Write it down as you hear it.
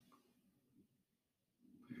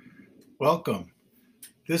Welcome.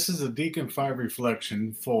 This is a Deacon 5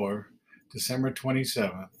 reflection for December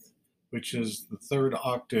 27th, which is the third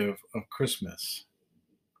octave of Christmas.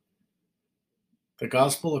 The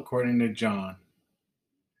Gospel according to John.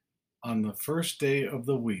 On the first day of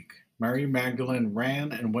the week, Mary Magdalene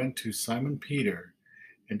ran and went to Simon Peter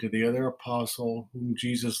and to the other apostle whom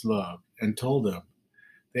Jesus loved, and told them,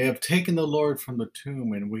 "They have taken the Lord from the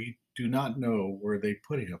tomb, and we do not know where they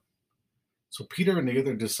put him." So Peter and the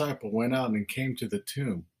other disciple went out and came to the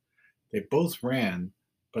tomb. They both ran,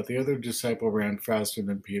 but the other disciple ran faster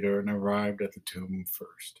than Peter and arrived at the tomb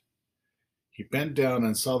first. He bent down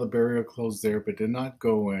and saw the burial clothes there, but did not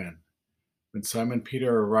go in. When Simon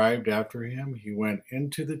Peter arrived after him, he went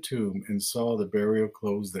into the tomb and saw the burial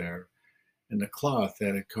clothes there, and the cloth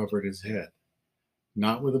that had covered his head,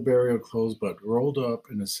 not with the burial clothes, but rolled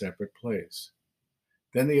up in a separate place.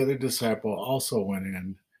 Then the other disciple also went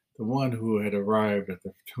in, the one who had arrived at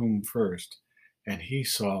the tomb first, and he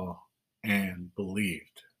saw and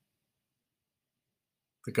believed.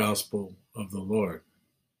 The Gospel of the Lord.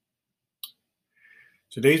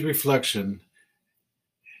 Today's reflection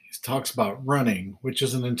talks about running, which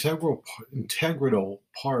is an integral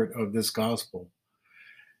part of this Gospel.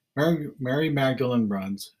 Mary Magdalene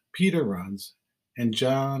runs, Peter runs, and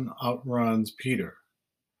John outruns Peter.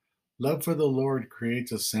 Love for the Lord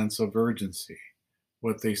creates a sense of urgency.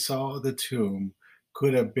 What they saw at the tomb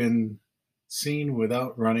could have been seen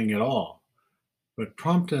without running at all, but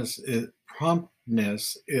promptness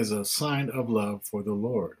is a sign of love for the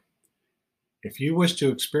Lord. If you wish to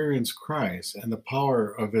experience Christ and the power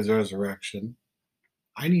of his resurrection,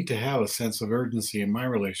 I need to have a sense of urgency in my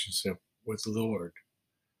relationship with the Lord.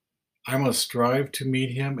 I must strive to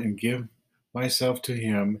meet him and give myself to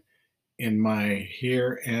him in my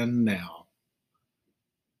here and now.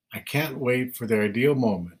 I can't wait for the ideal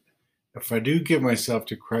moment. If I do give myself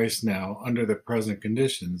to Christ now under the present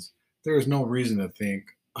conditions, there is no reason to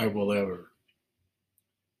think I will ever.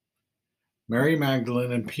 Mary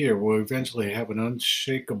Magdalene and Peter will eventually have an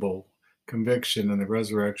unshakable conviction in the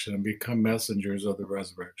resurrection and become messengers of the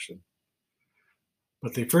resurrection.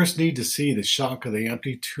 But they first need to see the shock of the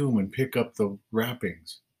empty tomb and pick up the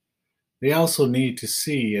wrappings. They also need to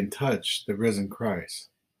see and touch the risen Christ.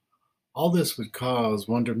 All this would cause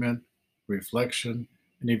wonderment, reflection,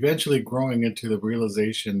 and eventually growing into the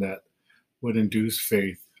realization that would induce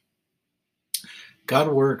faith.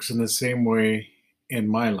 God works in the same way in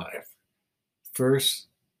my life. First,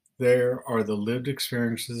 there are the lived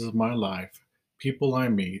experiences of my life, people I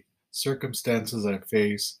meet, circumstances I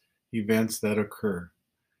face, events that occur.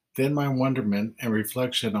 Then my wonderment and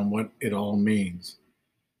reflection on what it all means.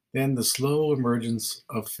 Then the slow emergence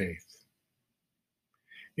of faith.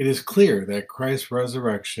 It is clear that Christ's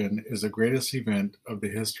resurrection is the greatest event of the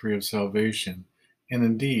history of salvation, and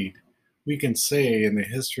indeed, we can say in the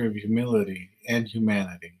history of humility and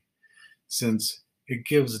humanity, since it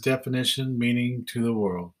gives definition, meaning to the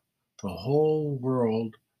world. The whole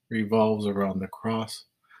world revolves around the cross,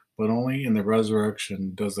 but only in the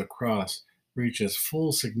resurrection does the cross reach its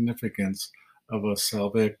full significance of a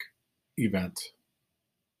salvific event.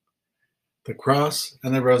 The cross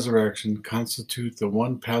and the resurrection constitute the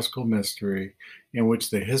one paschal mystery in which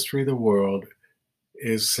the history of the world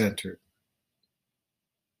is centered.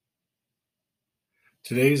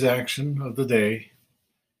 Today's action of the day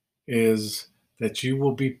is that you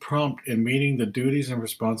will be prompt in meeting the duties and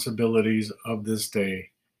responsibilities of this day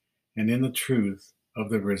and in the truth of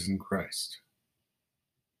the risen Christ.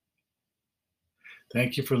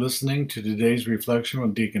 Thank you for listening to today's reflection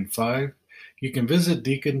with Deacon5. You can visit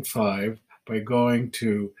Deacon5 by going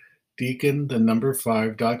to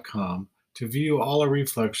DEACON5.com to view all our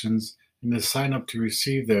reflections and to sign up to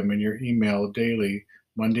receive them in your email daily,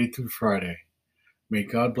 Monday through Friday. May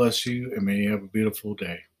God bless you and may you have a beautiful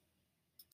day.